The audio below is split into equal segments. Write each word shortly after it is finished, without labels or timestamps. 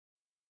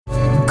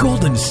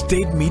Golden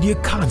State Media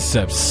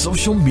Concepts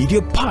social media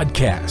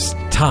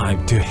podcast.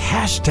 Time to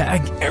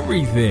hashtag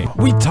everything.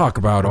 We talk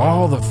about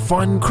all the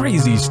fun,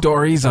 crazy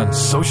stories on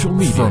social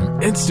media. From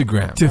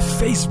Instagram to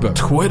Facebook,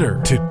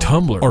 Twitter to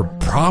Tumblr, or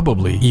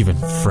probably even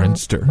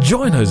Friendster.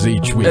 Join us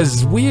each week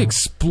as we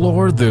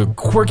explore the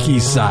quirky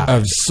side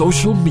of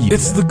social media.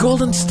 It's the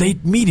Golden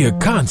State Media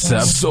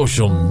Concepts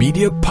social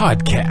media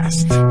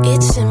podcast.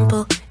 It's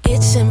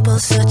simple,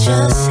 such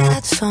a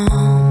sad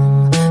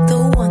song.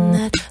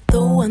 The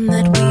one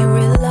that we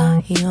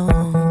rely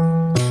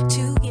on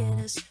to get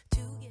us.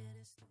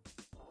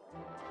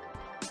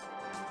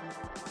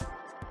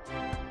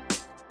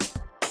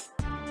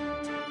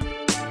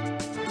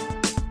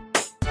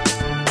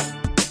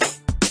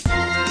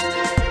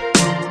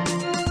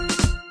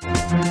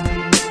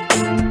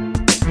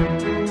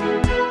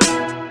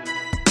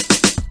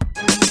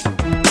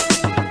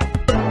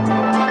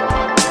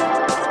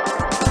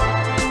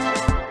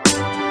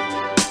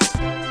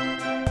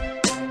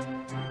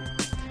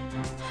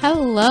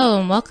 Hello,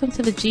 and welcome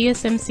to the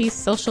GSMC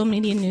Social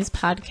Media News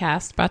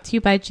Podcast, brought to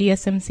you by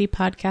GSMC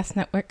Podcast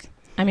Network.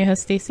 I'm your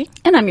host, Stacy.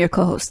 And I'm your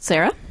co-host,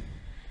 Sarah.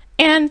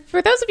 And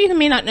for those of you who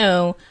may not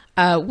know,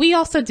 we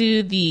also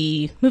do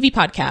the movie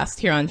podcast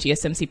here on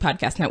GSMC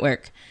Podcast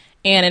Network.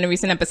 And in a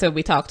recent episode,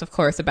 we talked, of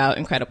course, about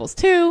Incredibles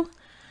 2,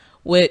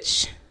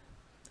 which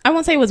I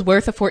won't say was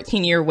worth a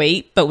 14-year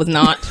wait, but was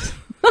not.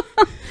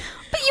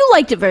 But you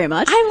liked it very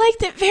much. I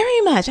liked it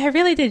very much. I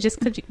really did.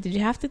 Did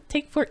you have to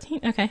take 14?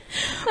 Okay.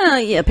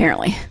 Yeah,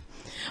 apparently.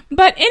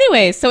 But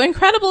anyway, so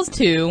Incredibles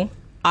 2,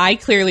 I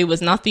clearly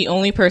was not the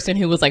only person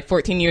who was like,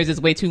 14 years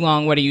is way too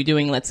long. What are you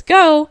doing? Let's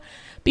go.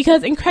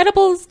 Because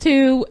Incredibles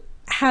 2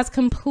 has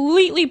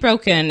completely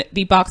broken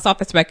the box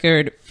office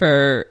record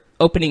for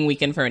opening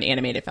weekend for an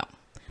animated film.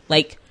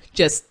 Like,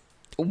 just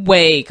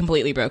way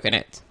completely broken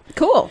it.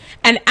 Cool.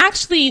 And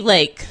actually,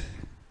 like,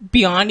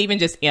 beyond even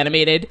just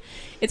animated,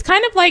 it's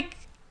kind of like,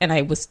 and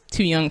I was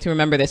too young to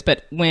remember this,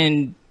 but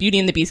when Beauty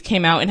and the Beast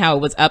came out and how it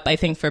was up, I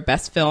think, for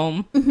Best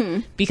Film,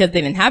 because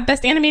they didn't have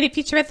Best Animated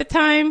Feature at the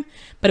time,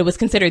 but it was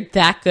considered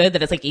that good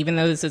that it's like, even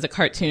though this is a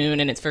cartoon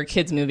and it's for a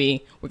kids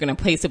movie, we're going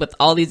to place it with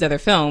all these other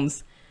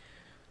films.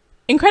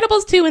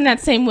 Incredibles 2, in that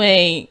same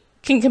way,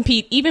 can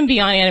compete even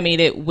beyond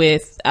animated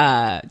with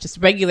just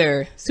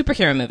regular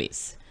superhero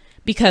movies.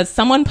 Because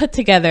someone put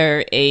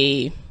together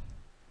a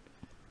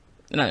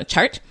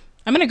chart.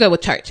 I'm going to go with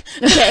chart.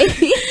 Okay.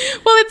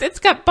 Well, it's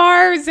got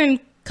bars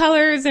and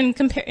colors and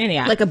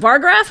yeah. Like a bar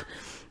graph?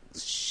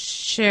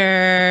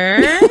 Sure.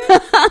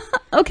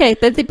 Okay,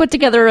 that they put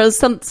together as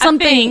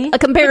something, a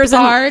comparison,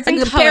 bars and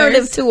a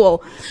comparative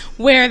tool.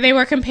 Where they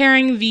were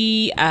comparing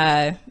the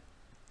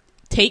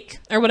take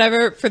or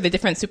whatever for the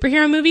different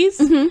superhero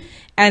movies.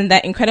 And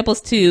that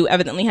Incredibles 2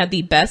 evidently had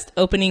the best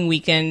opening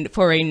weekend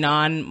for a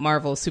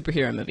non-Marvel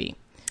superhero movie.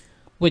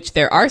 Which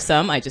there are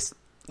some. I just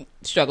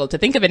struggled to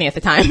think of any at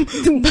the time.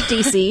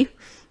 DC.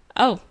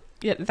 Oh,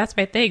 yeah, that's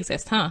right. They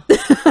exist, huh?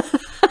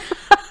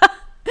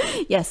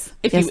 Yes.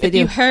 If they do.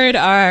 you heard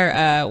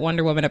our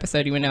Wonder Woman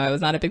episode, you would know I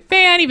was not a big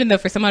fan, even though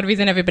for some odd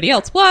reason everybody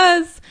else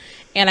was.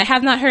 And I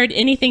have not heard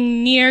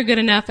anything near good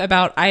enough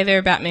about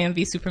either Batman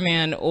v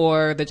Superman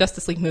or the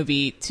Justice League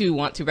movie to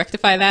want to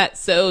rectify that.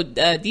 So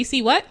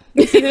DC what?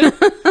 DC who?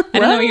 I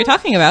don't know what you're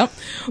talking about.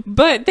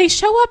 But they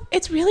show up.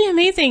 It's really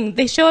amazing.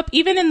 They show up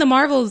even in the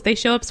Marvels. They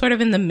show up sort of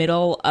in the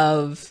middle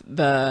of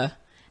the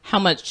how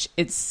much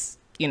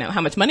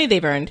money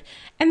they've earned.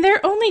 And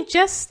they're only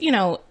just, in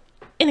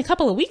a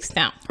couple of weeks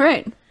now.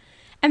 Right.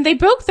 And they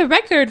broke the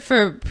record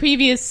for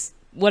previous,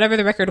 whatever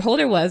the record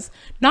holder was,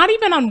 not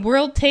even on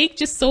world take,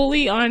 just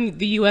solely on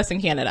the US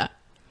and Canada.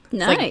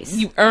 Nice.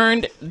 Like, you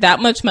earned that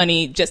much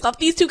money just off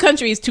these two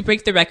countries to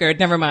break the record,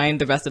 never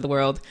mind the rest of the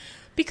world.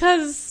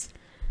 Because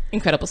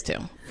Incredibles 2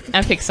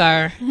 and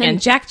Pixar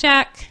and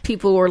Jack.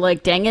 People were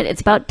like, dang it,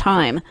 it's about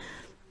time.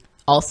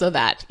 Also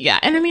that. Yeah.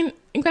 And I mean,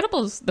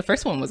 Incredibles, the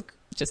first one was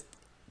just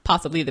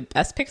possibly the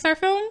best Pixar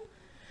film.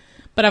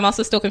 But I'm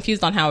also still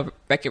confused on how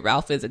Wreck-It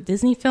Ralph is a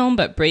Disney film,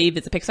 but Brave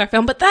is a Pixar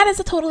film. But that is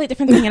a totally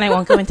different thing, and I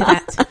won't go into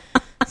that.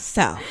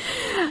 So,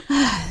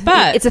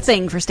 but it's a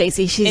thing for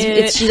Stacy. She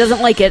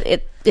doesn't like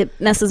it. It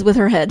messes with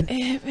her head.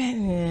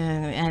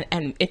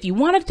 And if you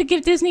wanted to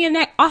give Disney an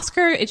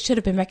Oscar, it should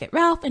have been Wreck-It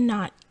Ralph and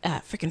not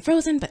freaking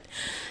Frozen. But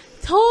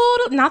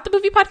not the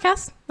movie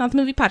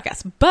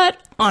podcast, but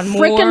on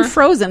more frickin'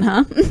 Frozen,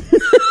 huh?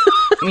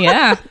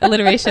 Yeah,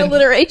 alliteration.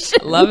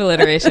 Love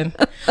alliteration.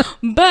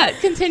 But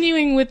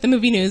continuing with the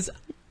movie news,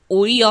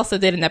 we also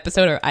did an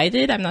episode, or I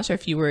did. I'm not sure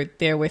if you were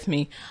there with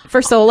me.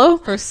 For Solo?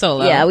 For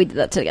Solo. Yeah, we did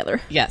that together.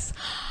 Yes.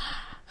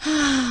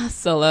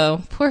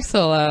 Solo. Poor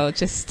Solo.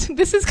 This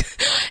is...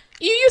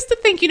 You used to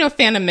think,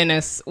 Phantom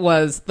Menace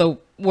was the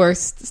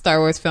worst Star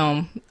Wars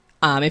film.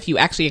 If you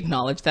actually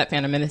acknowledge that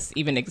Phantom Menace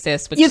even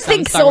exists. Which you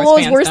think Solo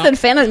is worse than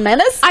Phantom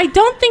Menace? I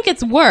don't think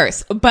it's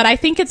worse, but I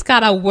think it's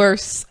got a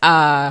worse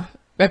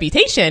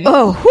reputation.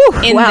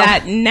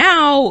 That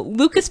now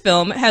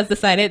Lucasfilm has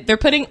decided they're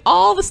putting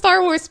all the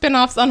Star Wars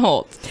spinoffs on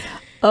hold.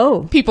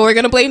 Oh. People were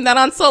going to blame that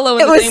on Solo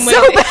in the same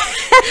way.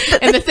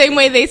 In the same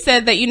way they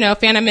said that,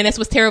 Phantom Menace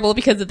was terrible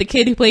because of the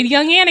kid who played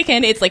young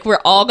Anakin. It's like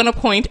we're all going to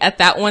point at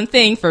that one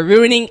thing for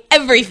ruining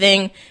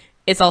everything.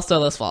 It's all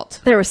Solo's fault.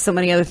 There were so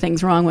many other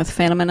things wrong with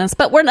Phantom Menace,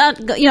 but we're not,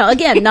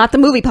 again, not the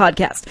movie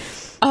podcast.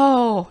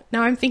 Oh,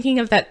 now I'm thinking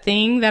of that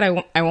thing that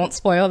I won't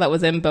spoil that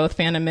was in both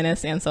Phantom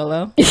Menace and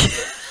Solo.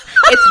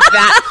 It's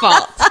that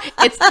fault.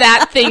 It's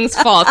that thing's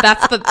fault.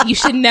 You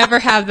should never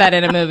have that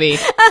in a movie.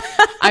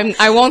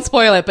 I won't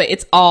spoil it, but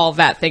it's all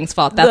that thing's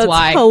fault. That's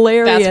why.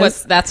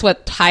 Hilarious. That's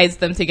what ties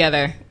them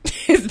together.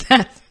 Is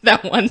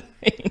that one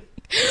thing.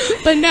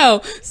 But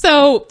no,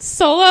 so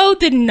Solo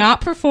did not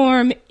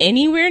perform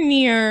anywhere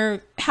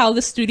near how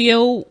the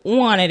studio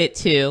wanted it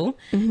to.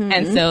 Mm-hmm.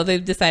 And so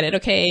they've decided,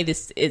 okay,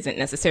 this isn't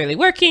necessarily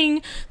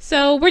working.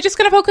 So we're just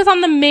going to focus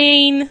on the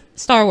main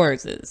Star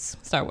Wars,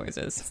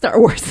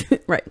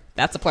 right.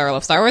 That's a plural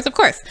of Star Wars, of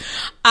course.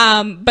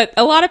 But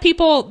a lot of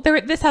people,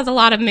 this has a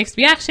lot of mixed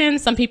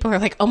reactions. Some people are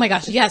like, oh my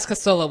gosh, yes,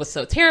 because Solo was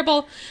so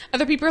terrible.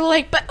 Other people are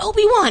like, but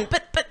Obi-Wan,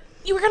 but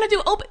you were going to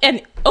do and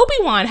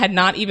Obi-Wan had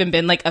not even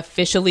been like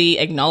officially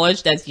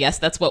acknowledged as, yes,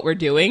 that's what we're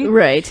doing.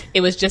 Right.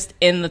 It was just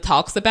in the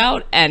talks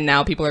about, and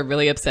now people are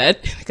really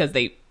upset because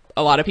a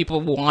lot of people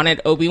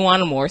wanted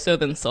Obi-Wan more so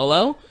than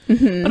Solo.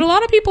 Mm-hmm. But a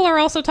lot of people are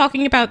also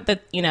talking about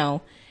that,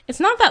 it's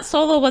not that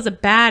Solo was a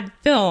bad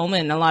film,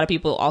 and a lot of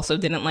people also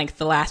didn't like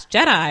The Last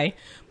Jedi,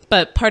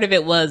 but part of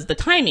it was the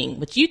timing,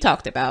 which you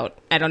talked about.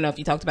 I don't know if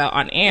you talked about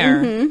on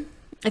air. Mm-hmm.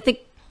 I think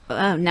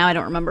now I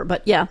don't remember,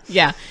 but yeah.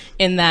 Yeah,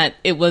 in that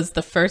it was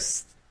the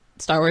first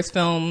Star Wars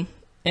film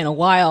in a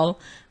while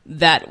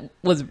that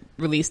was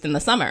released in the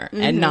summer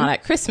and not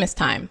at Christmas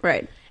time.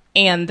 Right.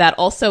 And that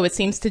also it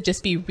seems to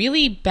just be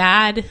really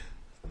bad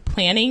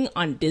planning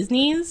on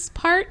Disney's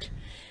part,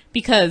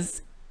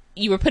 because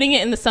you were putting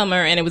it in the summer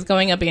and it was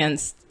going up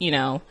against,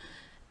 Marvel.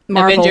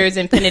 Avengers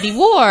Infinity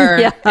War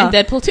and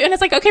Deadpool 2. And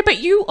it's like, okay, but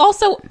you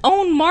also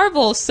own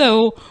Marvel,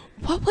 so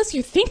what was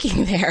your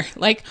thinking there?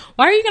 Like,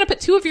 why are you going to put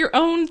two of your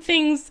own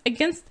things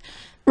against?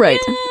 Right,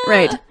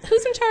 right.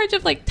 Who's in charge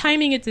of like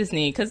timing at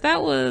Disney? Because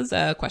that was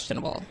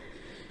questionable.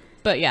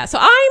 But yeah, so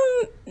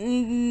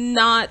I'm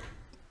not.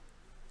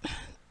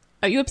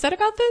 Are you upset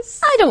about this?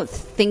 I don't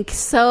think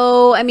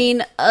so. I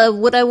mean,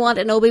 would I want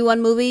an Obi-Wan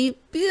movie?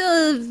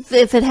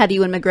 If it had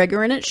Ewan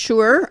McGregor in it,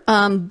 sure.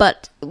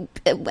 But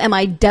am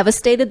I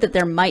devastated that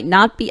there might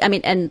not be? I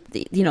mean, and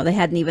they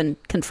hadn't even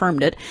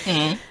confirmed it.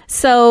 Mm-hmm.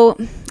 So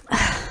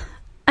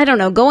I don't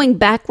know. Going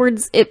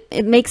backwards,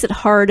 it makes it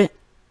hard,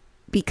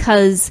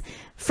 because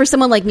for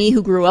someone like me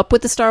who grew up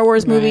with the Star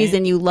Wars movies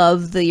and you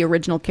love the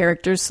original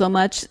characters so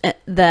much,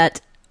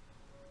 that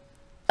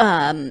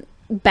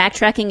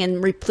backtracking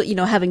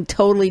and having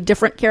totally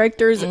different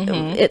characters,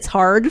 it's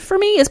hard for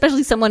me,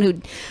 especially someone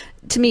who,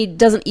 to me,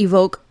 doesn't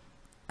evoke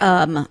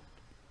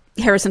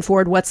Harrison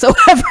Ford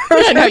whatsoever.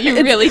 No, you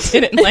really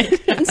didn't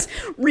like that. It's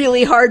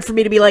really hard for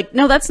me to be like,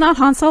 no, that's not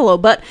Han Solo.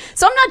 But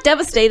so I'm not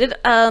devastated.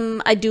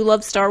 I do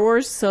love Star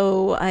Wars,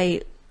 so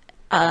I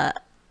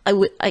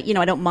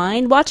don't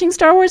mind watching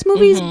Star Wars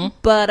movies,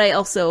 but I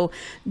also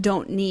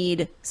don't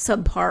need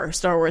subpar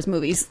Star Wars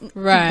movies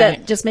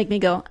that just make me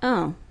go,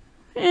 oh,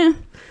 eh.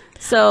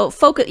 So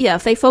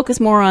if they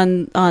focus more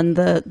on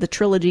the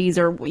trilogies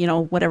or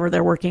whatever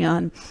they're working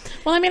on.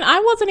 Well, I mean, I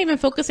wasn't even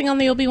focusing on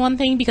the Obi-Wan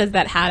thing because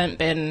that hadn't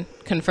been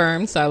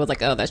confirmed. So I was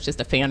like, oh, that's just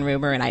a fan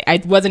rumor, and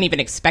I wasn't even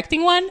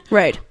expecting one.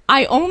 Right.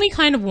 I only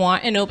kind of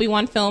want an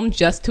Obi-Wan film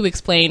just to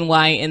explain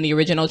why in the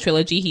original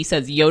trilogy he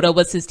says Yoda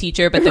was his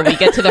teacher, but then we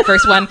get to the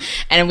first one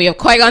and we have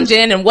Qui-Gon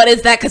Jinn, and what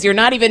is that? Because you're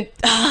not even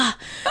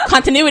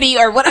continuity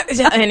or whatever.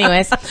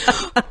 Anyways,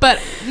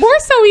 but more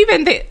so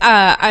even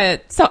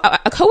so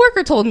a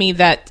coworker told me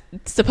that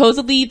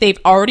supposedly they've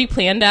already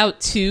planned out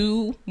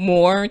 2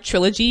 more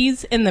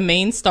trilogies in the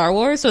main Star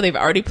Wars, so they've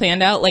already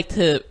planned out like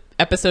to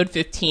episode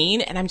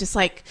 15, and I'm just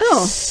like,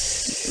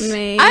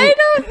 maybe. I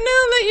don't know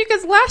that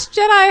because Last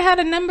Jedi had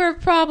a number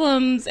of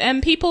problems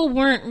and people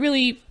weren't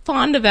really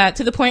fond of that,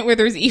 to the point where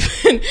there's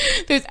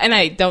and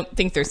I don't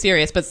think they're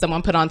serious, but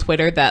someone put on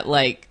Twitter that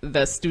like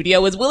the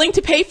studio is willing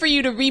to pay for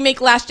you to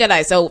remake Last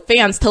Jedi, so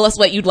fans, tell us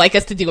what you'd like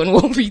us to do and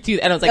we'll redo.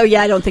 And I was like, oh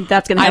yeah, I don't think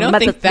that's gonna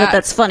happen.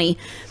 That's funny.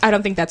 I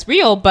don't think that's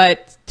real,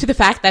 but to the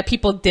fact that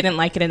people didn't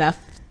like it enough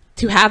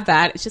to have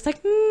that, it's just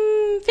like 15.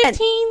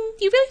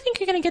 You really think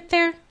you're gonna get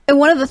there? And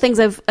one of the things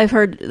I've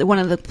heard, one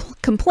of the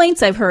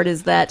complaints I've heard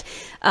is that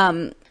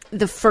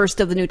the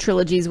first of the new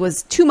trilogies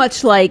was too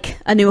much like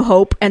A New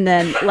Hope, and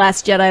then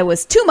Last Jedi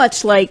was too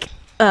much like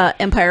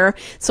Empire.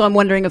 So I'm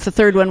wondering if the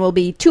third one will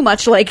be too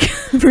much like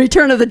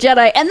Return of the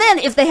Jedi. And then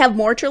if they have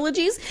more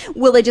trilogies,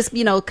 will they just,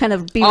 kind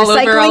of be all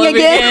recycling over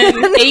again?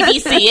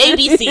 ABC.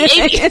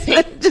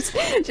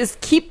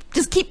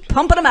 just keep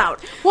pumping them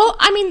out. Well,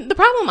 I mean, the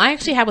problem I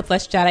actually had with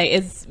Last Jedi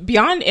is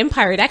beyond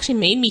Empire, it actually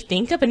made me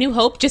think of A New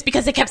Hope just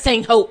because they kept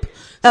saying hope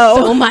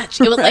so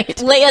much. It was like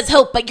Leia's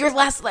hope, but your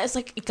last, it's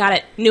like, got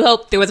it. New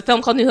Hope. There was a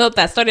film called New Hope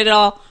that started it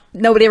all.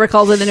 Nobody ever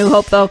calls it A New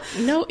Hope, though.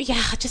 No,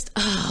 yeah,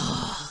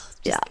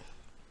 yeah.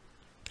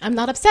 I'm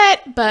not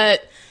upset,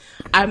 but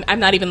I'm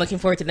not even looking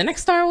forward to the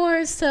next Star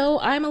Wars, so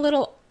I'm a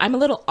little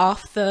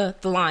off the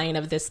line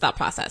of this thought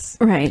process.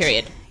 Right.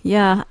 Period.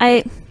 Yeah.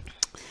 I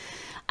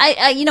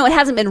it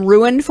hasn't been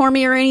ruined for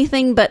me or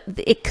anything, but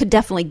it could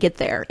definitely get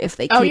there if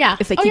they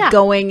keep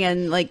going,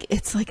 and like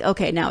it's like,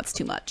 okay, now it's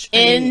too much.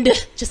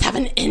 Just have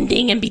an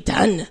ending and be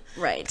done.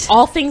 Right.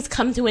 All things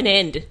come to an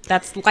end.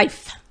 That's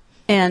life.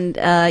 And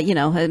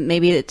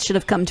maybe it should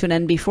have come to an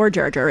end before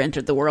Jar Jar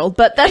entered the world,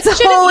 but that's a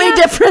wholly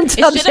different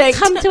subject. It should have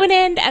come to an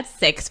end at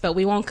 6, but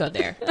we won't go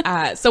there.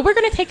 So we're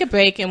going to take a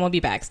break and we'll be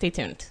back. Stay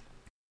tuned.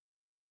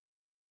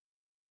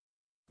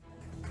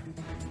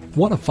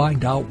 Want to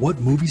find out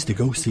what movies to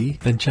go see?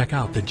 Then check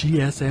out the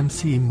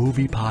GSMC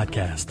Movie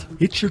Podcast.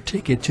 It's your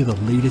ticket to the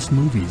latest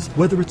movies,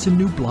 whether it's a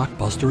new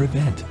blockbuster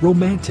event,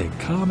 romantic,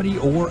 comedy,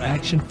 or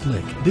action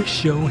flick. This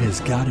show has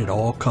got it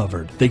all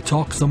covered. They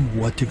talk some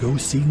what to go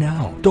see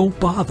now, don't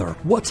bother,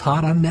 what's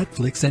hot on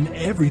Netflix, and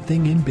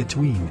everything in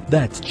between.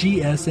 That's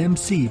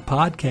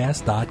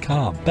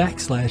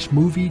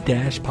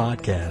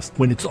GSMCpodcast.com/movie-podcast.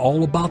 When it's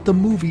all about the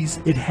movies,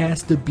 it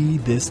has to be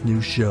this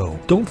new show.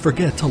 Don't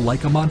forget to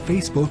like them on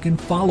Facebook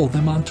and follow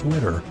them on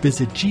Twitter.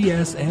 Visit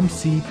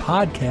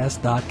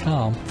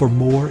GSMCpodcast.com for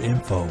more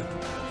info.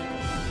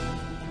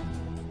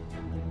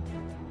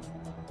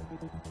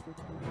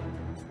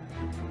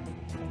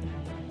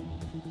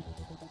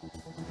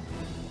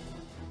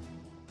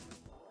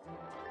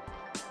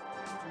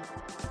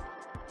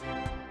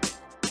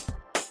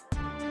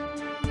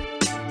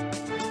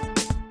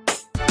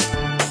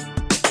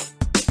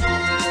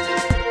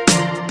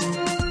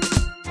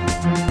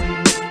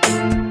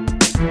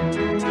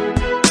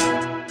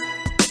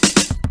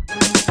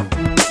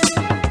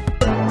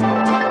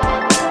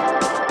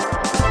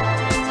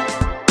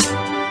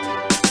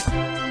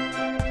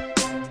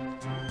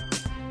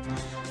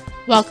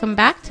 Welcome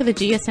back to the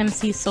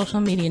GSMC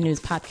Social Media News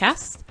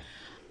Podcast.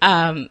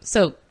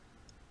 So,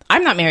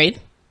 I'm not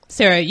married.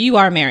 Sarah, you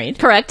are married.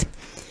 Correct.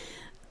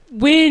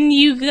 When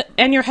you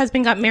and your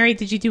husband got married,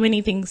 did you do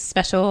anything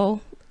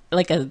special,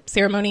 like a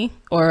ceremony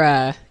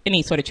or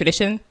any sort of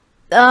tradition?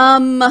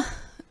 Beyond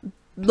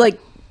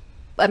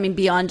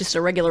just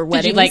a regular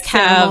wedding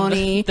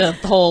ceremony. Have the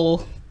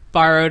whole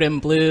borrowed in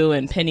blue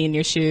and penny in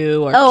your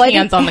shoe, or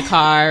cans on the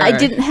car? I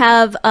didn't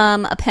have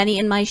a penny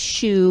in my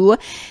shoe,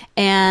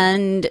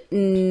 and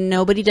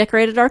nobody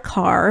decorated our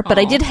car. But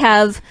I did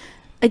have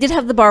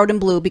the borrowed in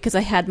blue because I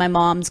had my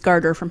mom's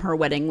garter from her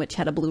wedding, which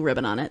had a blue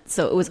ribbon on it.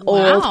 So it was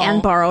old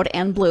and borrowed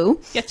and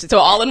blue. Yes, so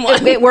all in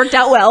one. It worked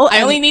out well.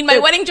 I only need my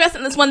wedding dress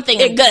and this one thing.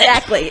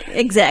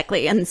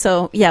 Exactly. And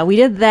so, yeah, we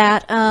did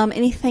that.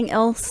 Anything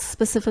else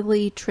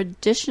specifically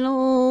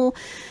traditional?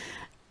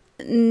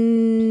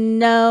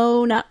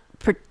 No, not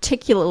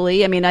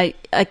particularly. I mean, I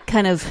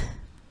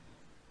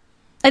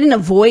didn't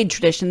avoid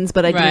traditions,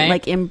 but I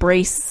didn't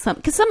embrace some,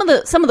 because some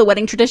of the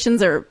wedding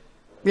traditions are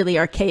really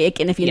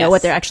archaic, and if you know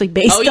what they're actually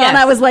based on,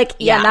 I was like,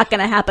 not going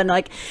to happen.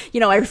 Like,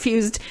 I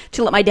refused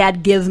to let my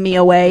dad give me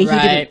away.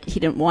 Right. He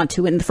didn't want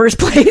to in the first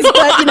place,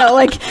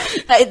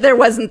 but there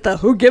wasn't the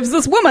who gives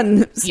this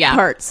woman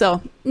part.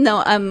 So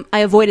no, I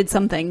avoided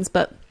some things,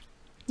 but.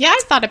 Yeah,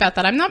 I've thought about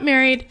that. I'm not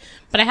married,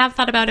 but I have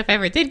thought about if I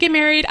ever did get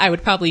married, I would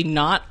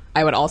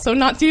also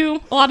not do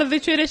a lot of the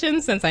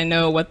traditions, since I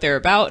know what they're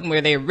about and where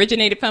they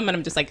originated from, and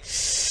I'm just like,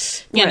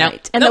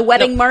 the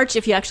wedding march,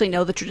 if you actually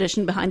know the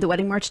tradition behind the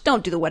wedding march,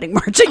 don't do the wedding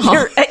march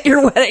at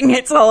your wedding.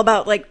 It's all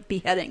about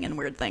beheading and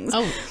weird things.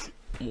 Oh,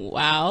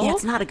 wow. Yeah,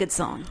 it's not a good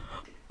song.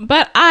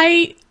 But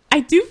I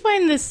do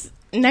find this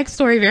next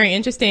story very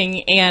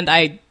interesting,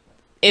 and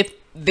if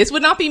this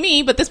would not be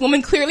me, but this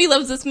woman clearly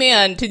loves this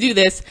man to do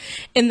this,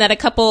 in that a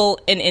couple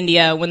in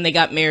India, when they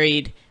got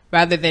married,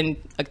 rather than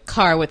a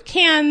car with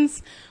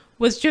cans,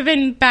 was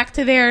driven back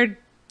to their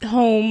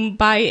home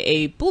by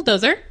a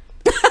bulldozer.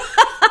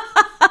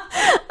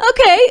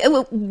 Okay.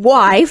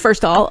 Why,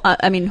 first of all?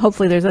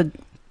 Hopefully there's a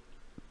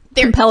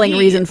compelling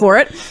reason for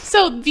it.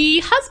 So the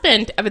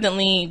husband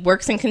evidently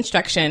works in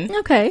construction.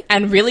 Okay.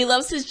 And really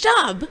loves his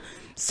job.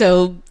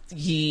 So,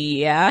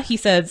 yeah, he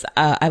says,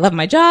 I love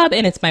my job,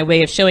 and it's my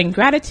way of showing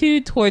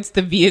gratitude towards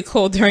the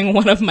vehicle during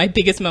one of my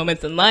biggest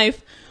moments in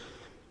life.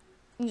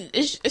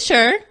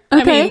 Sure.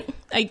 Okay.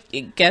 I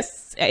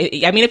guess,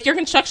 if you're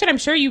construction, I'm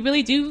sure you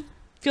really do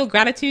feel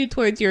gratitude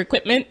towards your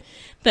equipment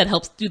that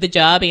helps do the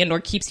job and or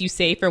keeps you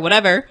safe or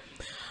whatever.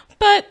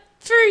 But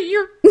for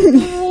your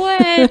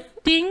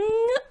wedding,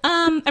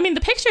 the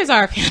pictures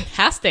are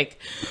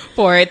fantastic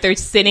for it. They're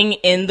sitting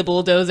in the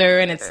bulldozer,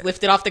 and it's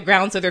lifted off the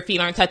ground so their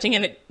feet aren't touching,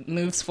 and it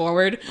moves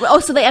forward. Oh,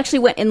 so they actually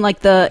went in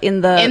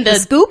the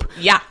scoop?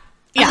 Yeah.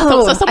 Yeah,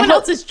 so someone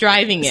else is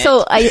driving it.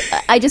 So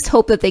I just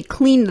hope that they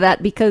cleaned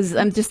that, because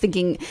I'm just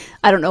thinking,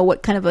 I don't know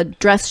what kind of a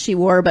dress she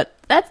wore, but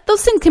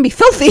those things can be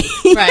filthy.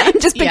 Right.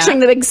 I'm just picturing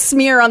the big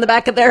smear on the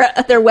back of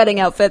their wedding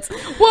outfits.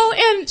 Well,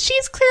 and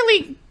she's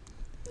clearly,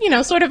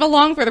 sort of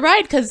along for the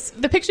ride, because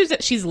the pictures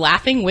that she's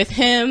laughing with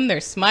him,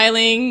 they're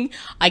smiling.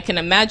 I can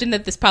imagine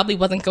that this probably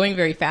wasn't going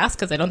very fast,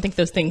 because I don't think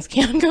those things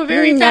can go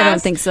very fast. I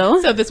don't think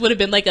so. So this would have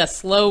been like a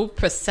slow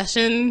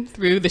procession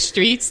through the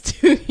streets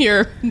to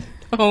your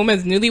home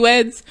as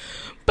newlyweds.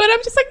 But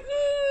I'm just like,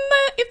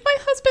 if my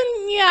husband,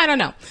 I don't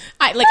know.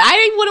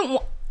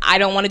 I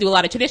don't want to do a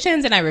lot of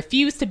traditions, and I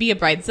refuse to be a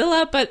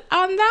bridezilla, but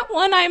on that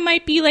one, I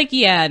might be like,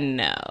 yeah,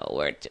 no.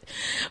 But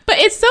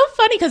it's so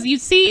funny because you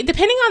see,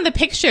 depending on the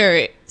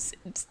picture,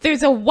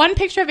 there's one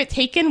picture of it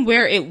taken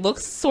where it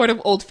looks sort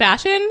of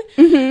old-fashioned,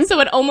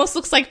 so it almost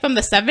looks like from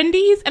the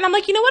 70s, and I'm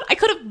like, you know what? I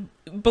could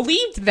have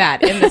believed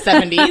that in the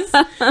 70s,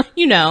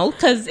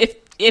 because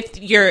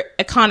if your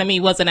economy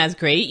wasn't as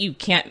great, you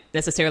can't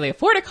necessarily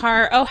afford a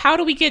car. Oh, how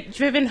do we get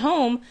driven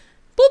home?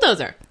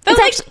 Bulldozer.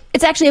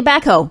 It's actually a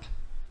backhoe.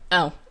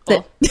 Oh.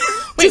 Wait,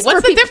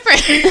 what's the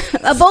difference?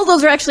 A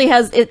bulldozer actually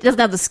it doesn't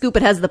have the scoop,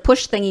 it has the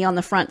push thingy on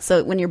the front,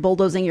 so when you're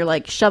bulldozing, you're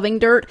like shoving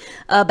dirt.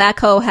 A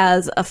backhoe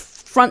has a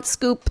front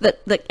scoop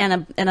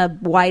and a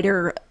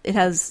wider, it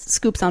has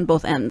scoops on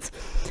both ends.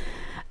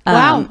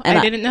 Wow,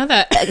 I didn't know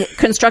that.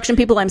 Construction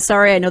people, I'm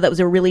sorry, I know that was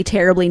a really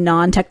terribly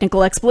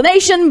non-technical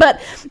explanation, but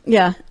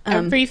yeah.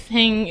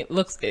 Everything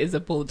is a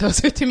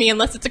bulldozer to me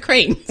unless it's a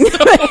crane. So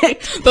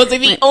those are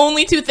the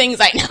only two things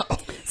I know.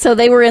 So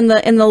they were in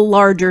the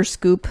larger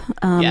scoop.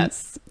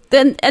 Yes.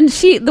 And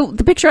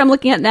the picture I'm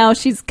looking at now,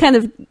 she's kind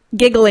of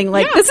giggling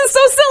like, this is so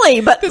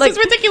silly, but this is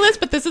ridiculous,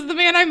 but this is the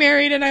man I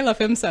married and I love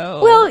him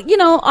so. Well,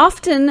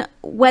 often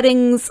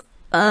weddings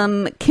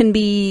can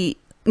be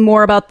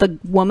more about the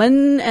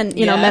woman, and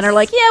men are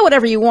like, yeah,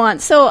 whatever you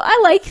want. So I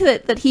like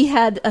that he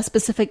had a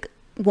specific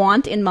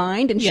want in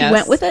mind and she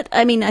went with it.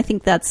 I mean, I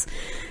think that's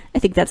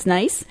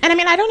nice. And I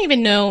mean, I don't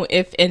even know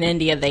if in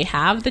India they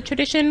have the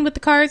tradition with the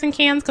cars and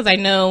cans, because I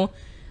know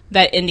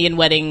that Indian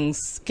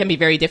weddings can be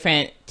very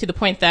different, to the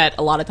point that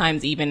a lot of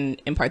times, even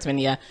in parts of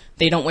India,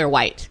 they don't wear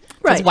white.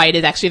 Because white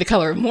is actually the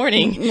color of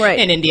mourning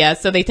in India.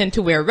 So they tend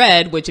to wear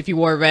red, which if you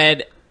wore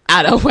red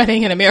at a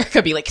wedding in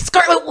America, be like,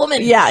 Scarlet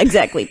Woman. Yeah,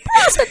 exactly.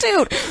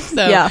 Prostitute.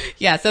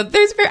 So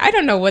there's I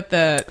don't know what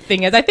the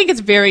thing is. I think it's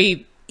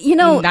very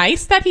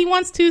nice that he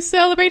wants to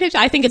celebrate it.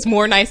 I think it's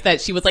more nice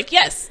that she was like,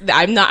 yes,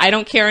 I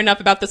don't care enough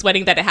about this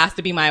wedding that it has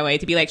to be my way,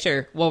 to be like,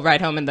 sure, we'll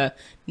ride home in the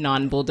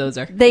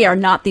non-bulldozer. They are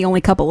not the only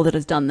couple that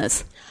has done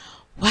this.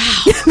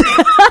 Wow.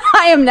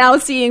 I am now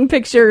seeing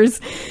pictures.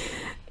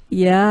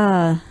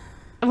 Yeah.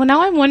 Well,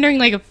 now I'm wondering,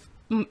 like,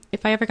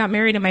 if I ever got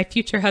married and my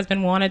future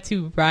husband wanted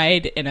to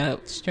ride in a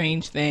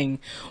strange thing,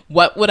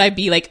 what would I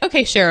be like?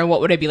 Okay, sure. And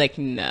what would I be like?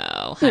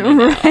 No.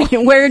 Right.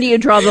 Where do you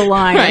draw the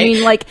line? Right. I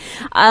mean, like,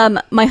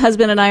 my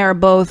husband and I are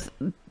both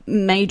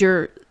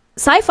major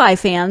sci-fi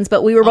fans,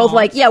 but we were both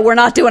like, yeah, we're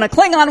not doing a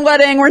Klingon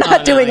wedding. We're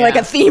not doing like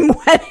a theme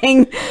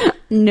wedding.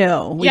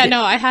 No.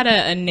 I had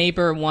a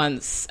neighbor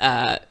once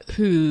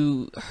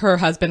who her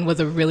husband was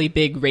a really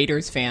big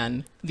Raiders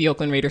fan, the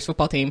Oakland Raiders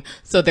football team.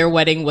 So their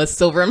wedding was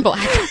silver and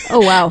black. Oh,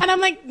 wow. And I'm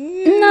like,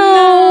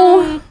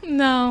 no.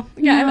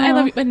 Yeah, I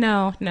love you, but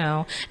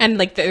no. And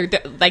like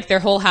their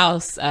whole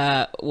house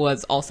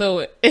was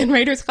also in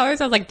Raiders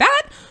colors. I was like,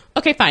 that?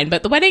 Okay, fine.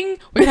 But the wedding,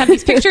 we're going to have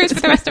these pictures for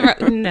the rest of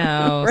our...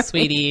 No, right.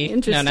 Sweetie.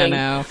 Interesting.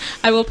 No.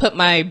 I will put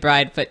my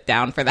bride foot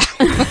down for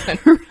that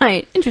one.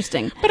 Right.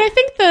 Interesting. But I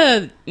think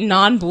the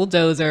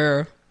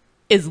non-bulldozer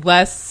is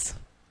less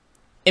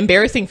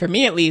embarrassing, for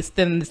me at least,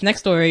 than this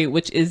next story,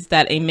 which is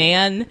that a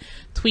man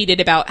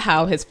tweeted about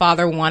how his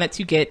father wanted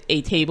to get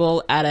a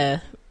table at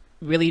a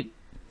really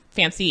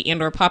fancy and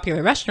or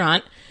popular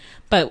restaurant,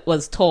 but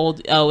was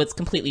told, oh, it's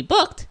completely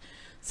booked.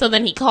 So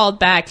then he called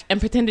back and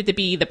pretended to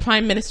be the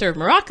Prime Minister of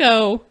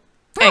Morocco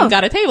and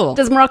got a table.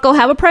 Does Morocco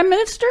have a Prime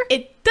Minister?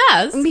 It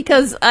does.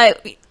 Because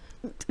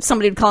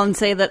somebody would call and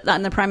say that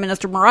I'm the Prime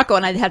Minister of Morocco,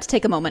 and I'd have to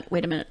take a moment.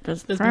 Wait a minute.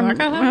 Does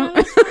Morocco have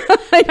a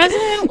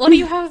President? What do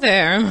you have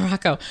there in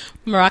Morocco?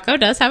 Morocco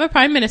does have a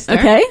Prime Minister.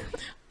 Okay.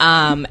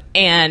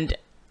 And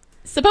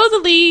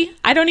supposedly,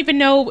 I don't even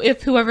know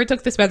if whoever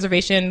took this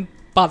reservation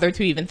bothered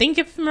to even think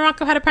if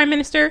Morocco had a prime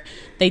minister.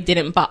 They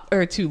didn't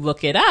bother to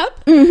look it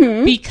up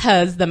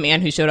because the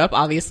man who showed up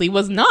obviously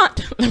was not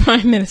the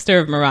prime minister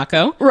of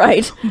Morocco.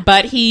 Right.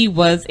 But he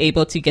was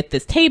able to get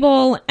this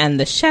table, and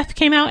the chef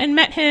came out and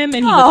met him,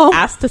 and he was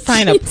asked to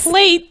sign a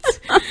plate.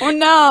 Oh,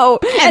 no.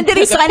 And did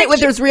he sign it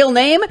with his real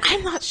name?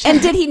 I'm not sure. And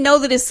did he know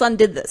that his son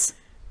did this?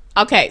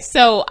 Okay,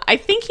 so I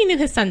think he knew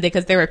his son did,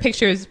 because there were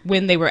pictures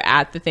when they were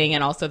at the thing,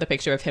 and also the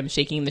picture of him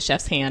shaking the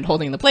chef's hand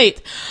holding the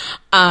plate.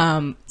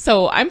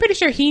 So I'm pretty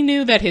sure he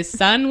knew that his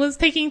son was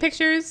taking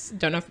pictures.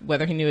 Don't know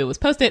whether he knew it was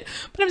posted,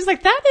 but I'm just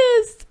like, that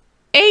is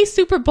A,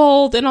 super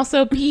bold, and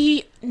also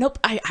B, nope,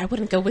 I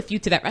wouldn't go with you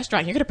to that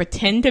restaurant. You're going to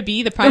pretend to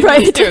be the prime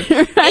minister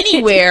of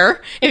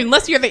anywhere,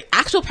 unless you're the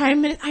actual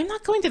prime minister. I'm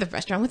not going to the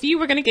restaurant with you.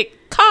 We're going to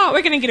get caught.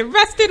 We're going to get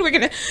arrested. We're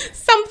going to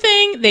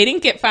something. They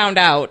didn't get found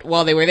out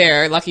while they were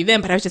there. Lucky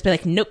them. But I was just be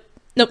like, nope,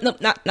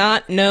 not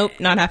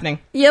happening.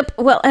 Yep.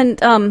 Well,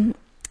 and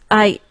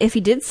if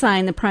he did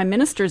sign the prime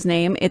minister's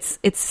name,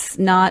 it's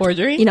not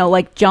forgery.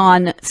 Like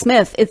John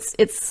Smith.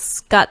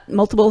 It's got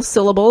multiple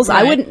syllables.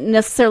 Right. I wouldn't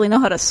necessarily know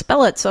how to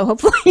spell it, so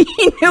hopefully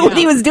he knew what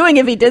he was doing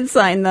if he did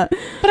sign the.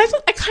 But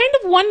I kind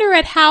of wonder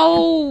at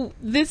how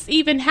this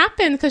even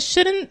happened, because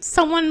shouldn't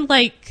someone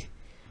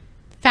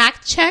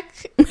fact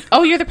check?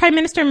 Oh, you're the prime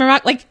minister of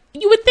Morocco.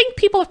 you would think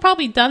people have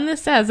probably done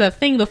this as a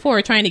thing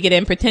before, trying to get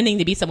in, pretending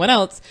to be someone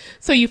else.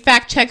 So you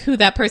fact check who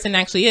that person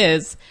actually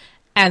is,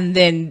 and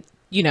then,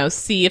 you know,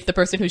 see if the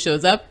person who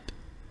shows up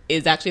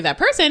is actually that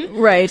person.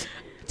 Right.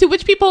 To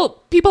which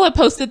people have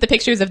posted the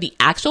pictures of the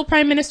actual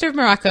Prime Minister of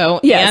Morocco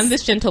and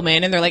this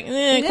gentleman, and they're like,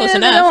 close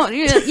enough.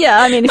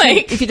 Yeah, I mean,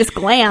 Like- if you just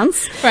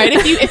glance, Right.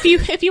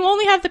 If you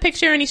only have the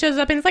picture and he shows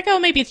up and it's like, oh,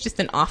 maybe it's just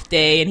an off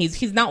day and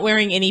he's not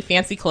wearing any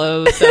fancy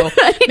clothes, so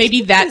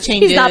maybe that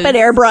changes. he's not been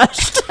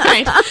airbrushed.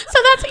 Right. So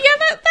that's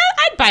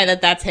I'd buy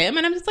that that's him,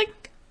 and I'm just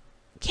like,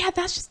 yeah,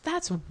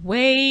 that's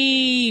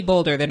way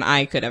bolder than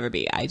I could ever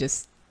be.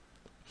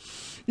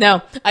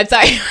 No, I'm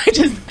sorry.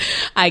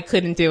 I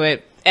couldn't do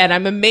it. And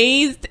I'm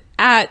amazed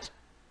at,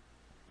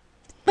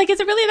 like, is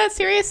it really that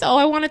serious? Oh,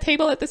 I want a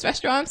table at this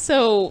restaurant,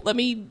 so let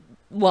me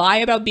lie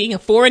about being a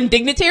foreign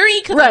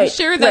dignitary? Because I'm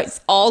sure that's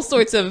all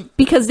sorts of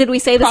Because did we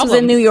say this was in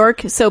problems. New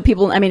York? So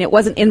people, I mean, it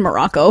wasn't in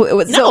Morocco. It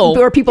was No.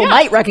 where people Yeah.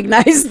 might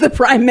recognize the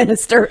prime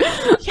minister.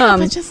 Yeah,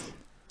 but just,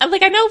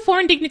 like, I know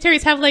foreign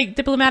dignitaries have, like,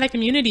 diplomatic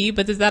immunity,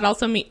 but does that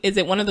also mean, is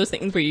it one of those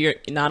things where you're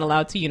not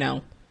allowed to, you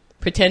know,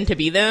 pretend to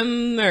be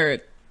them, or...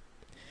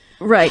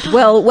 Right.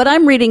 Well, what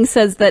I'm reading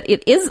says that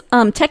it is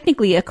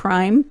technically a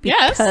crime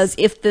because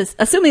if this,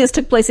 assuming this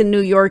took place in New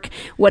York,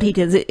 what he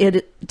did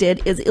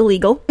is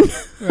illegal.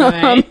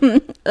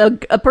 Right.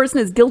 A person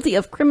is guilty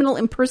of criminal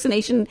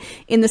impersonation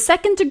in the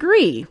second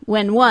degree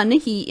when, one,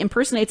 he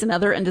impersonates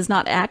another and does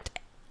not act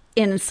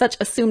in such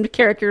assumed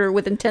character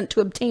with intent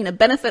to obtain a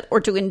benefit or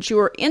to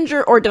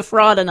injure or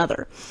defraud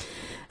another.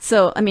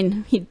 So, I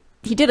mean, he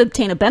did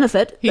obtain a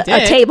benefit, He a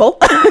did. table.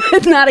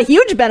 It's not a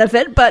huge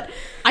benefit, but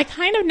I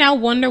kind of now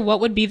wonder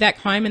what would be that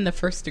crime in the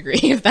first degree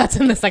if that's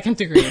in the second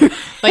degree. Like,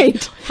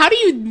 Right. how do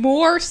you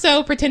more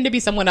so pretend to be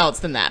someone else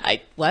than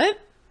that? What?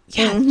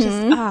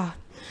 Yeah,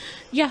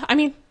 yeah. I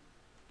mean,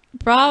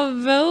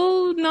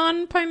 bravo,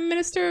 non-prime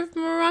minister of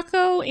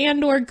Morocco,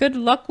 and/or good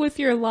luck with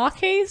your law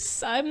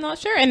case. I'm not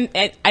sure, and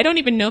I don't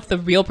even know if the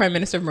real prime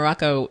minister of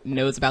Morocco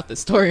knows about this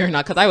story or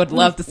not. Because I would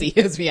love to see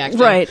his reaction.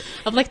 Right.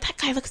 Of like, that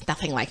guy looks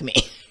nothing like me.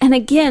 And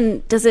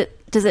again, does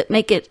it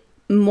make it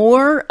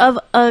more of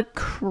a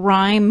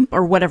crime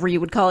or whatever you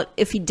would call it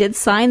if he did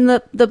sign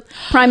the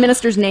prime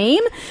minister's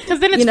name? Because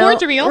then it's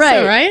forgery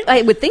also, right?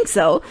 I would think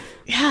so.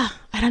 Yeah,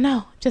 I don't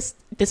know. Just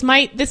this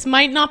might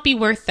not be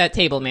worth that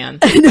table, man.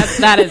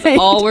 That is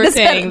all we're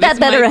saying. That This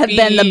better might have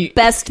been the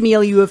best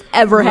meal you have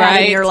ever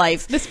had in your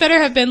life. This better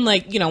have been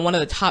like, you know, one of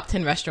the top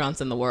 10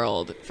 restaurants in the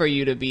world for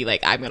you to be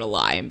like, I'm gonna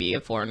lie and be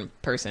a foreign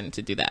person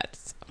to do that.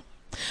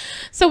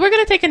 So we're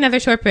gonna take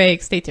another short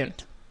break. Stay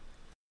tuned.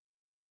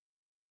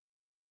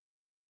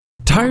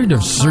 Tired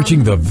of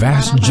searching the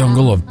vast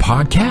jungle of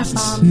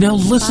podcasts? Now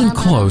listen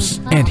close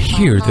and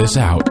hear this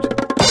out.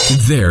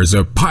 There's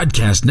a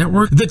podcast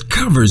network that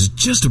covers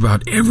just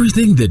about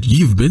everything that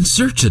you've been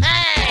searching.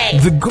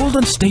 The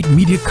Golden State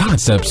Media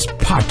Concepts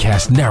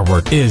Podcast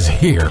Network is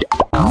here.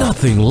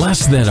 Nothing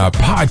less than a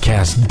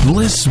podcast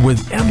bliss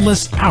with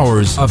endless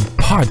hours of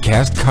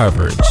podcast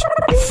coverage.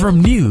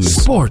 From news,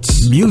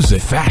 sports,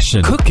 music,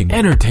 fashion, cooking,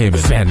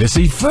 entertainment,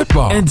 fantasy,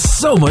 football, and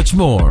so much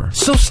more.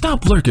 So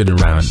stop lurking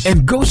around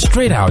and go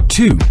straight out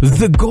to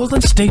the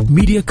Golden State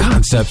Media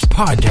Concepts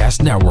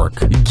Podcast Network.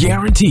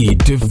 Guaranteed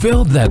to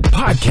fill that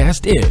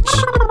podcast itch.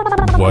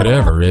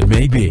 Whatever it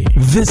may be.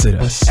 Visit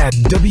us at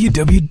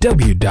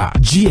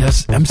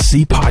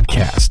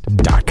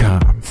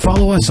www.gsmcpodcast.com.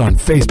 Follow us on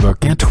Facebook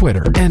and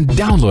Twitter, and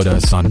download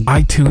us on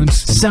iTunes,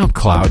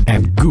 SoundCloud,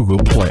 and Google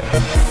Play.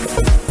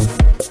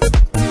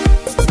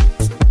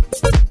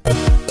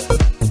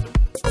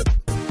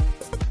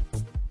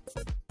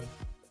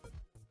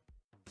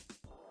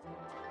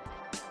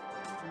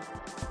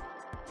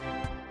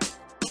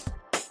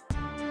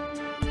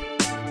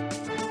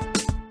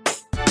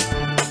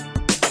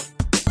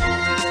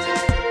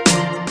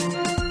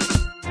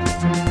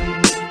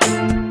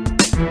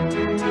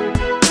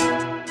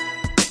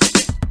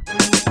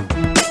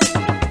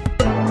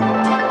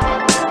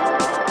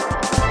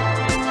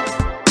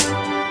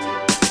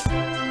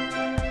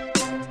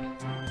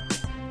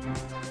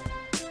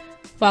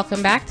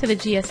 Welcome back to the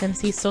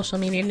GSMC Social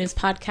Media News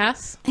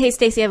Podcast. Hey,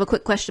 Stacey, I have a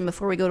quick question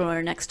before we go to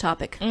our next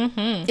topic.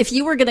 Mm-hmm. If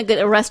you were going to get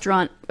a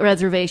restaurant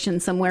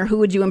reservation somewhere, who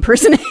would you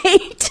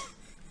impersonate?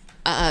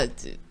 I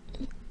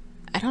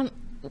don't.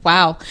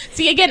 Wow.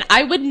 See, again,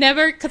 I would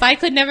never, because I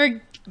could never.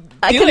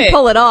 I couldn't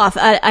pull it off.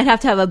 I'd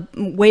have to have a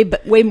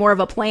way more of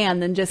a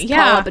plan than just call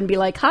Yeah. up and be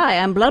like, "Hi,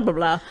 I'm blah blah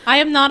blah."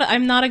 I'm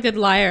not a good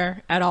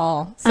liar at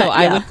all. So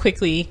I yeah. would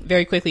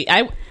very quickly.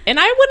 I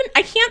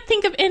can't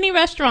think of any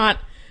restaurant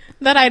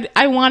that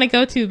I want to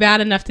go to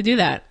bad enough to do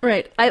that.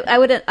 Right. I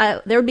would.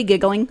 There would be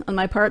giggling on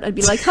my part. I'd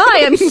be like,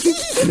 "Hi, I'm."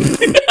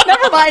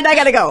 Never mind. I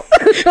gotta go.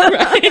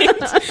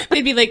 Right?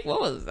 They'd be like,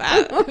 "What was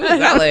that? Who was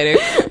that lady?"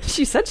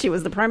 She said she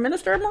was the prime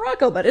minister of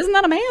Morocco, but isn't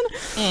that a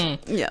man?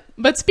 Yeah.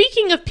 But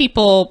speaking of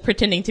people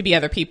pretending to be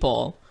other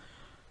people,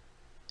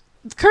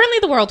 currently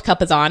the World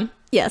Cup is on.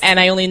 Yes. And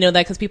I only know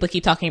that because people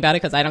keep talking about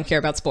it because I don't care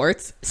about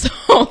sports.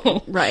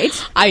 So Right.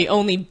 I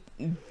only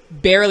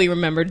barely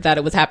remembered that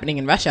it was happening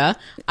in Russia.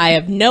 I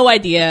have no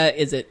idea.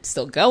 Is it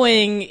still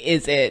going?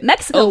 Is it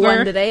Mexico over?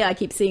 won today. I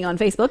keep seeing on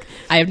Facebook.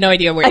 I have no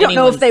idea where. I don't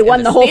know if they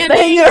won the whole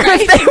thing or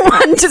if they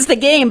won just the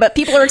game, but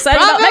people are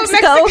excited about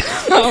Mexico.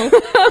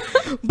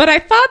 But I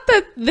thought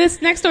that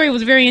this next story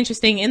was very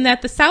interesting in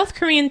that the South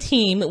Korean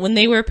team, when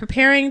they were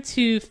preparing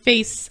to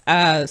face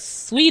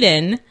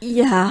Sweden,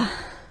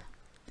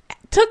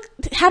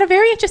 had a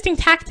very interesting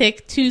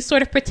tactic to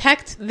sort of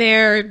protect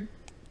their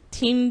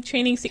team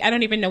training. I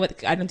don't even know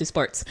I don't do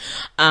sports.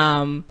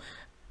 In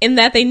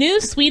that they knew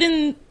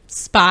Sweden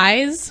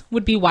spies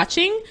would be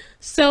watching,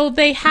 so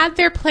they had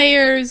their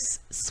players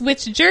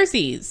switch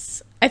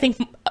jerseys, I think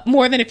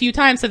more than a few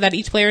times, so that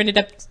each player ended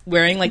up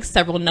wearing like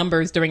several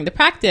numbers during the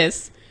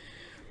practice,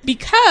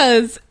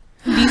 because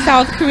the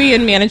South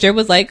Korean manager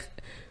was like,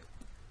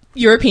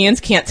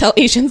 Europeans can't tell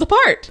Asians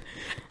apart.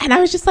 And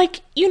I was just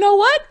like, you know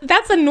what?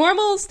 That's a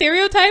normal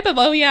stereotype of,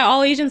 oh yeah,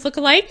 all Asians look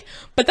alike.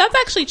 But that's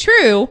actually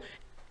true.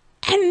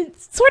 And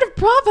sort of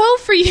bravo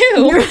for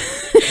you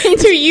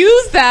to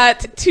use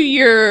that to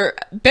your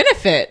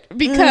benefit,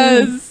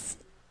 because...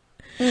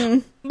 But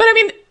I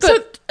mean...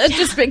 It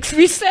just makes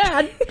me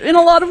sad in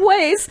a lot of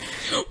ways.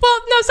 Well,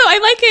 no, so I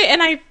like it,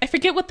 and I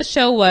forget what the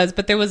show was,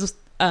 but there was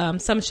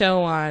some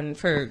show on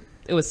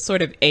it was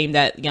sort of aimed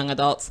at young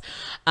adults,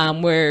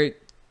 where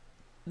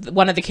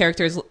one of the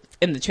characters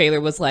in the trailer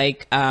was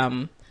like,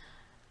 I'm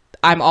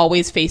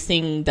always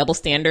facing double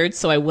standards,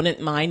 so I wouldn't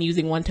mind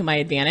using one to my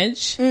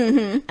advantage.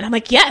 And I'm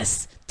like,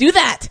 yes, do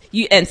that.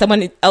 And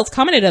someone else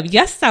commented of,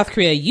 yes, South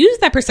Korea, use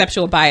that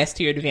perceptual bias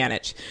to your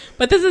advantage.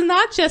 But this is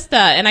not just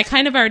and I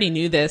kind of already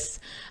knew this.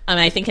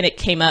 I think it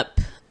came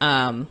up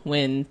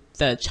when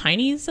the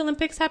Chinese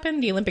Olympics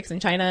happened, the Olympics in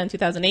China in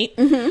 2008,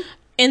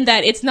 in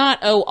that it's not,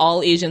 oh,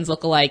 all Asians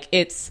look alike.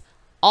 It's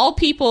all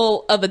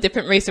people of a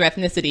different race or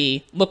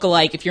ethnicity look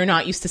alike if you're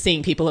not used to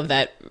seeing people of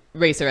that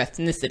race or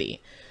ethnicity.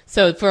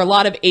 So for a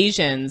lot of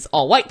Asians,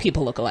 all white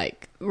people look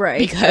alike. Right.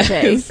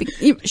 Because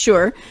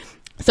Sure.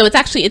 So it's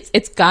actually,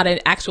 it's got an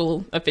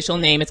actual official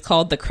name. It's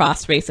called the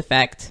cross-race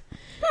effect.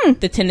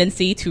 The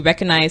tendency to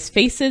recognize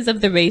faces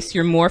of the race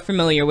you're more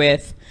familiar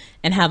with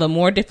and have a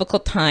more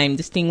difficult time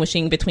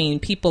distinguishing between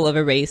people of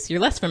a race you're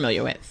less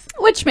familiar with.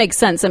 Which makes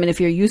sense. I mean, if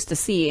you're used to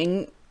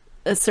seeing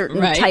a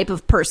certain type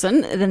of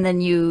person, and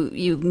then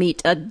you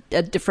meet a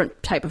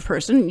different type of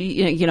person,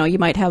 you know, you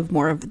might have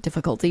more of a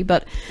difficulty,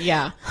 but...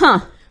 Yeah.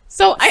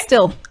 So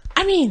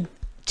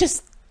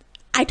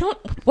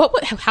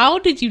how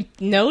did you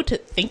know to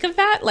think of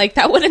that? Like,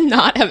 that would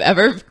not have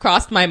ever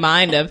crossed my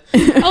mind of,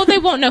 oh, they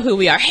won't know who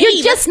we are. Hey,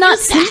 you're just not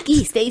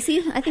sneaky,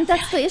 Stacey. I think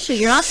that's the issue.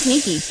 You're not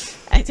sneaky.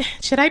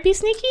 Should I be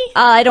sneaky?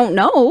 I don't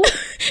know.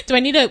 Do I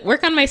need to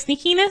work on my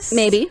sneakiness?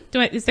 Maybe.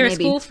 Is there a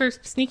school for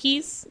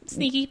sneaky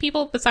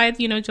people besides,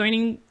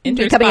 joining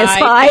becoming a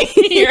spy?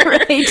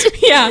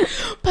 Right. Yeah.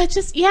 But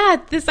just,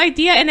 this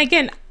idea. And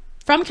again,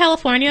 from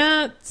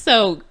California,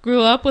 so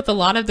grew up with a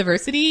lot of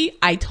diversity.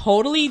 I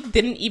totally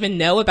didn't even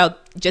know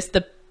about just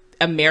the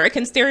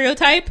American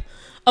stereotype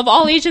of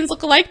all Asians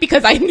look alike,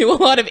 because I knew a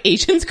lot of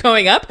Asians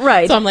growing up.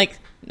 Right. So I'm like,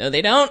 no,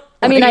 they don't.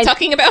 What are you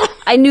talking about?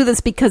 I knew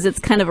this because it's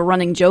kind of a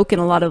running joke in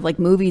a lot of like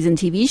movies and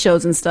TV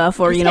shows and stuff,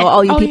 or,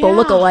 all you people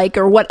look alike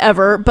or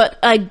whatever. But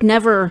I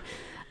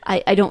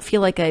don't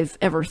feel like I've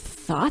ever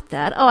thought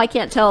that. Oh, I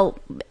can't tell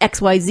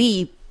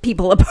XYZ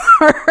people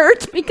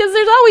apart, because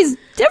there's always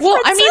differences.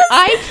 Well,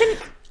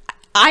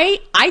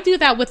 I do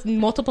that with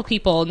multiple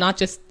people, not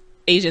just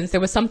Asians. There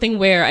was something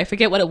where I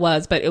forget what it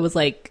was, but it was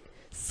like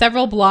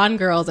several blonde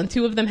girls, and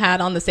two of them had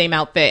on the same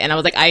outfit, and I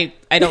was like, I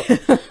don't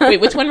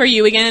wait, which one were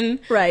you again?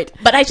 Right.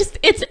 But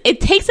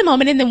it takes a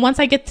moment, and then once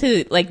I get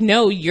to like,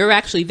 no, you're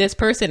actually this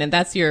person and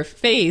that's your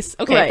face,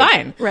 okay,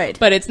 fine. Right.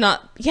 But it's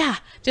not,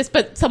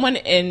 but someone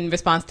in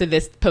response to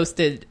this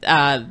posted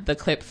the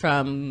clip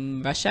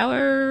from Rush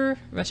Hour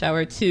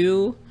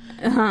 2,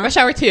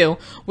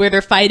 where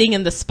they're fighting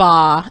in the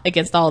spa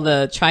against all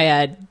the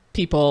triad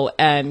people,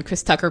 and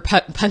Chris Tucker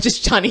punches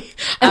Jackie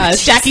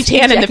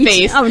Chan in the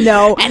face. Oh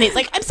no. And he's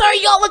like, I'm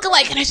sorry, y'all look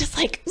alike. And I was just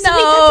like,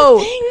 no,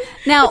 that's a thing.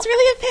 Now, it's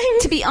really a thing.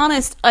 To be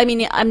honest, I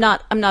mean, I'm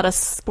not a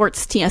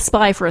sports team, a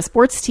spy for a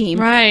sports team.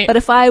 Right. But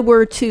if I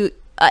were to,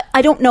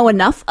 I don't know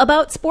enough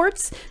about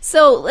sports.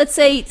 So let's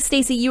say,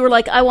 Stacey, you were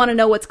like, I want to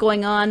know what's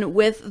going on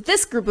with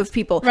this group of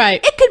people.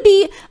 Right. It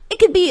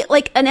could be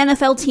like an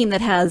NFL team that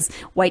has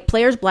white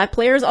players, black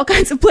players, all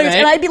kinds of players.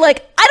 Right. And I'd be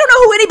like, I don't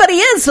know who anybody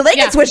is, so they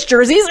can switch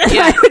jerseys. And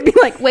I would be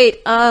like,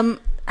 wait, I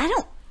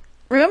don't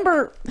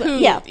remember. Who?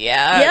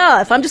 Yeah.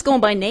 If I'm just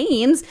going by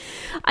names,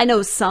 I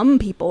know some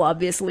people,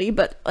 obviously,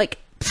 but like,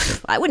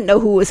 I wouldn't know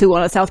who was who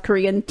on a South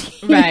Korean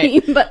team,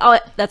 right.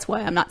 But that's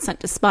why I'm not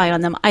sent to spy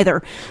on them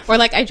either. Or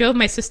like, I drove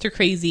my sister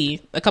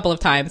crazy a couple of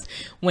times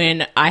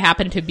when I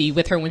happened to be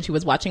with her when she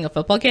was watching a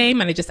football game,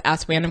 and I just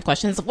asked random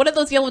questions. What do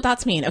those yellow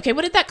dots mean? Okay,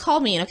 what did that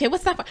call mean? Okay,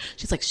 what's that for?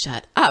 She's like,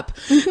 shut up.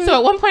 So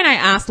at one point I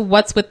asked,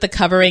 what's with the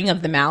covering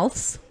of the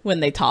mouths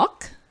when they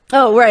talk?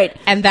 Oh, right.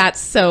 And that's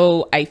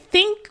so, I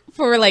think,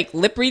 for like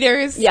lip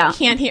readers Yeah.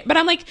 can't hear. But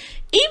I'm like,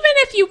 even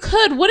if you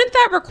could, wouldn't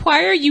that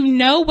require you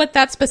know what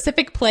that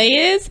specific play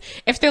is?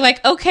 If they're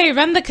like, okay,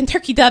 run the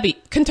Kentucky Derby.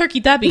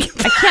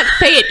 I can't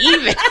say it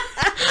even.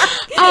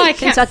 Oh, I can't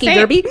Kentucky say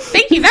Derby? it.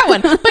 Thank you, that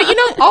one. But you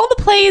know, all the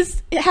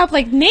plays have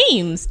like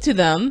names to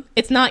them.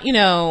 It's not, you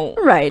know,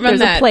 Right. run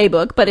There's a that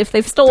playbook, but if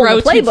they've stolen throw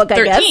the playbook, to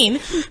I guess. 13.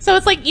 So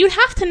it's like, you'd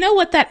have to know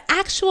what that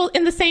actual,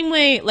 in the same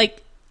way,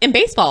 like in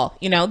baseball,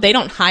 you know, they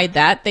don't hide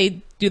that.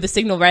 They do the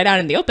signal right out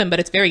in the open, but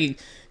it's very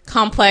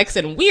complex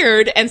and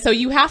weird. And so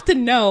you have to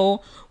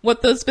know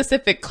what those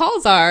specific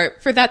calls are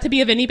for that to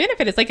be of any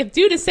benefit. It's like, if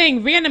dude is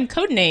saying random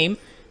code name,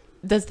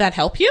 does that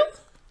help you?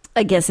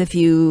 I guess if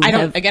you I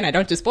have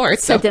don't do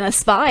sports. So. sent in a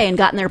spy and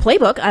gotten their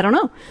playbook, I don't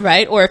know.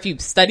 Right? Or if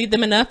you've studied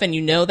them enough and you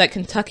know that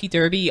Kentucky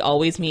Derby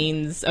always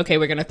means, okay,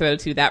 we're going to throw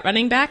to that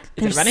running back.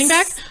 Is it running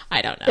back?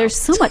 I don't know. There's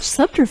so much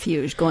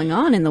subterfuge going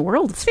on in the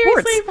world of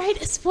sports. Seriously,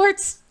 right?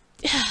 Sports.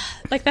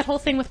 Like that whole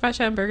thing with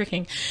Russia and Burger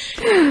King.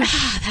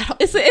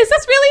 Is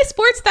this really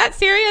sports that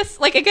serious?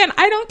 Like, again,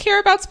 I don't care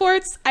about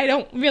sports. I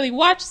don't really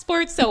watch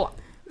sports, so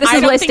This I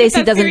is don't why think it's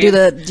Stacey that doesn't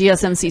serious. do the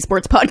GSMC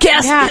sports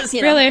podcast. Yeah, 'cause,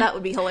 you know, really. that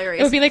would be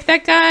hilarious. It would be like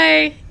that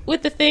guy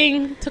with the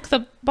thing took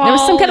the ball. There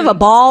was some kind of a and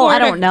ball, I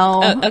scored don't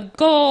know. a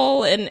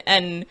goal,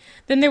 and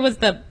then there was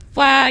the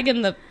flag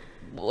and the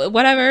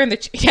whatever and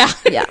the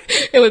yeah.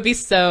 It would be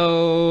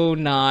so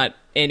not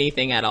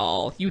anything at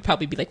all. You would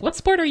probably be like, what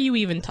sport are you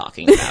even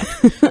talking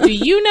about? Do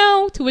you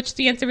know? To which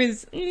the answer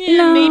is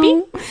No.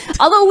 maybe.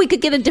 Although we could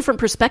get a different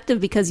perspective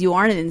because you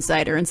aren't an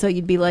insider, and so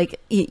you'd be like,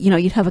 you know,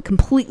 you'd have a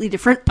completely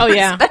different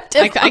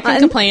perspective. I can on-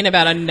 complain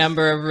about a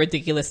number of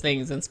ridiculous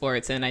things in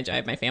sports, and I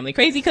drive my family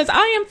crazy because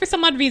I am, for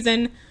some odd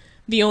reason,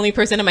 the only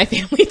person in my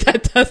family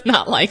that does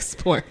not like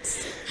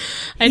sports.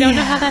 I don't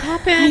know how that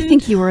happened. I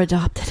think you were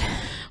adopted.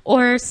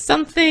 Or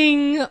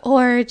something,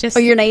 or just...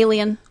 Or you're an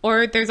alien.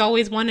 Or there's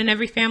always one in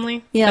every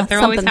family. Yeah, That there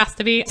something. always has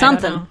to be.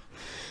 Something. I don't know.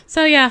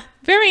 So yeah,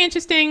 very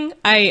interesting.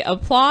 I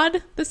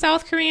applaud the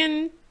South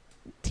Korean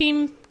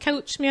team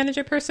coach,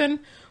 manager person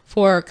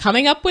for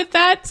coming up with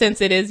that,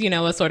 since it is, you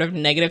know, a sort of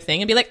negative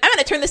thing, and be like, I'm going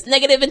to turn this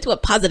negative into a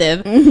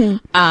positive.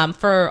 Mm-hmm.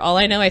 For all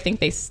I know, I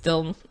think they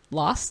still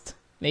lost,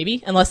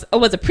 maybe, unless it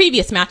was a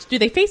previous match. Do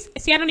they face?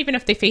 See, I don't even know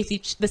if they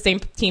face the same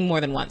team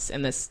more than once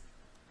in this.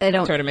 I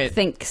don't Tournament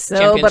think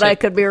so, but I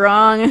could be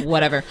wrong.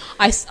 Whatever.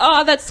 I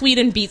saw that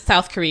Sweden beat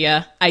South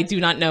Korea. I do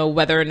not know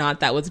whether or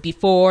not that was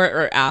before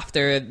or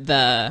after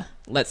the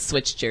let's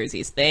switch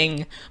jerseys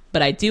thing,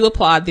 but I do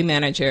applaud the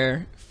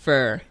manager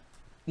for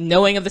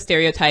knowing of the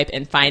stereotype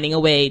and finding a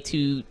way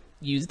to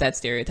use that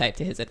stereotype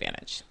to his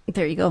advantage.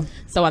 There you go.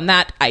 So on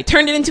that, I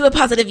turned it into a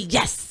positive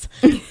yes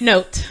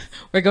note.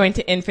 We're going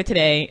to end for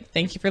today.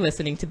 Thank you for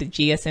listening to the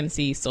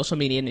GSMC Social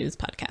Media News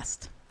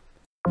Podcast.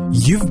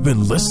 You've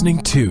been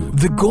listening to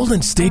the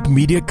Golden State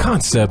Media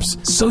Concepts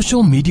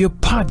Social Media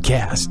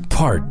Podcast,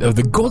 part of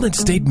the Golden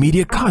State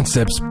Media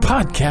Concepts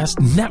Podcast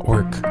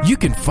Network. You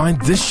can find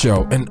this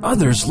show and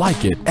others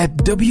like it at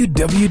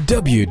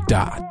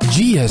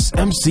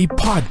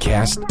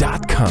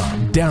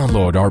www.gsmcpodcast.com.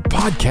 Download our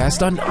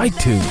podcast on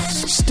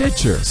iTunes,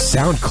 Stitcher,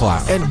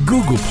 SoundCloud, and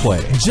Google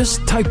Play.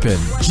 Just type in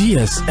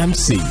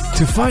GSMC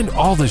to find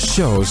all the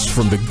shows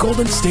from the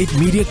Golden State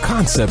Media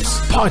Concepts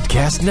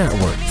Podcast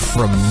Network,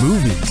 from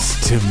movies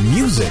to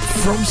music,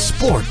 from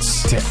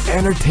sports to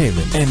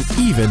entertainment, and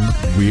even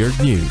weird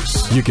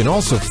news. You can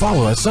also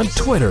follow us on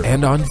Twitter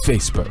and on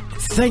Facebook.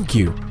 Thank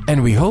you,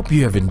 and we hope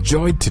you have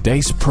enjoyed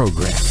today's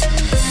program.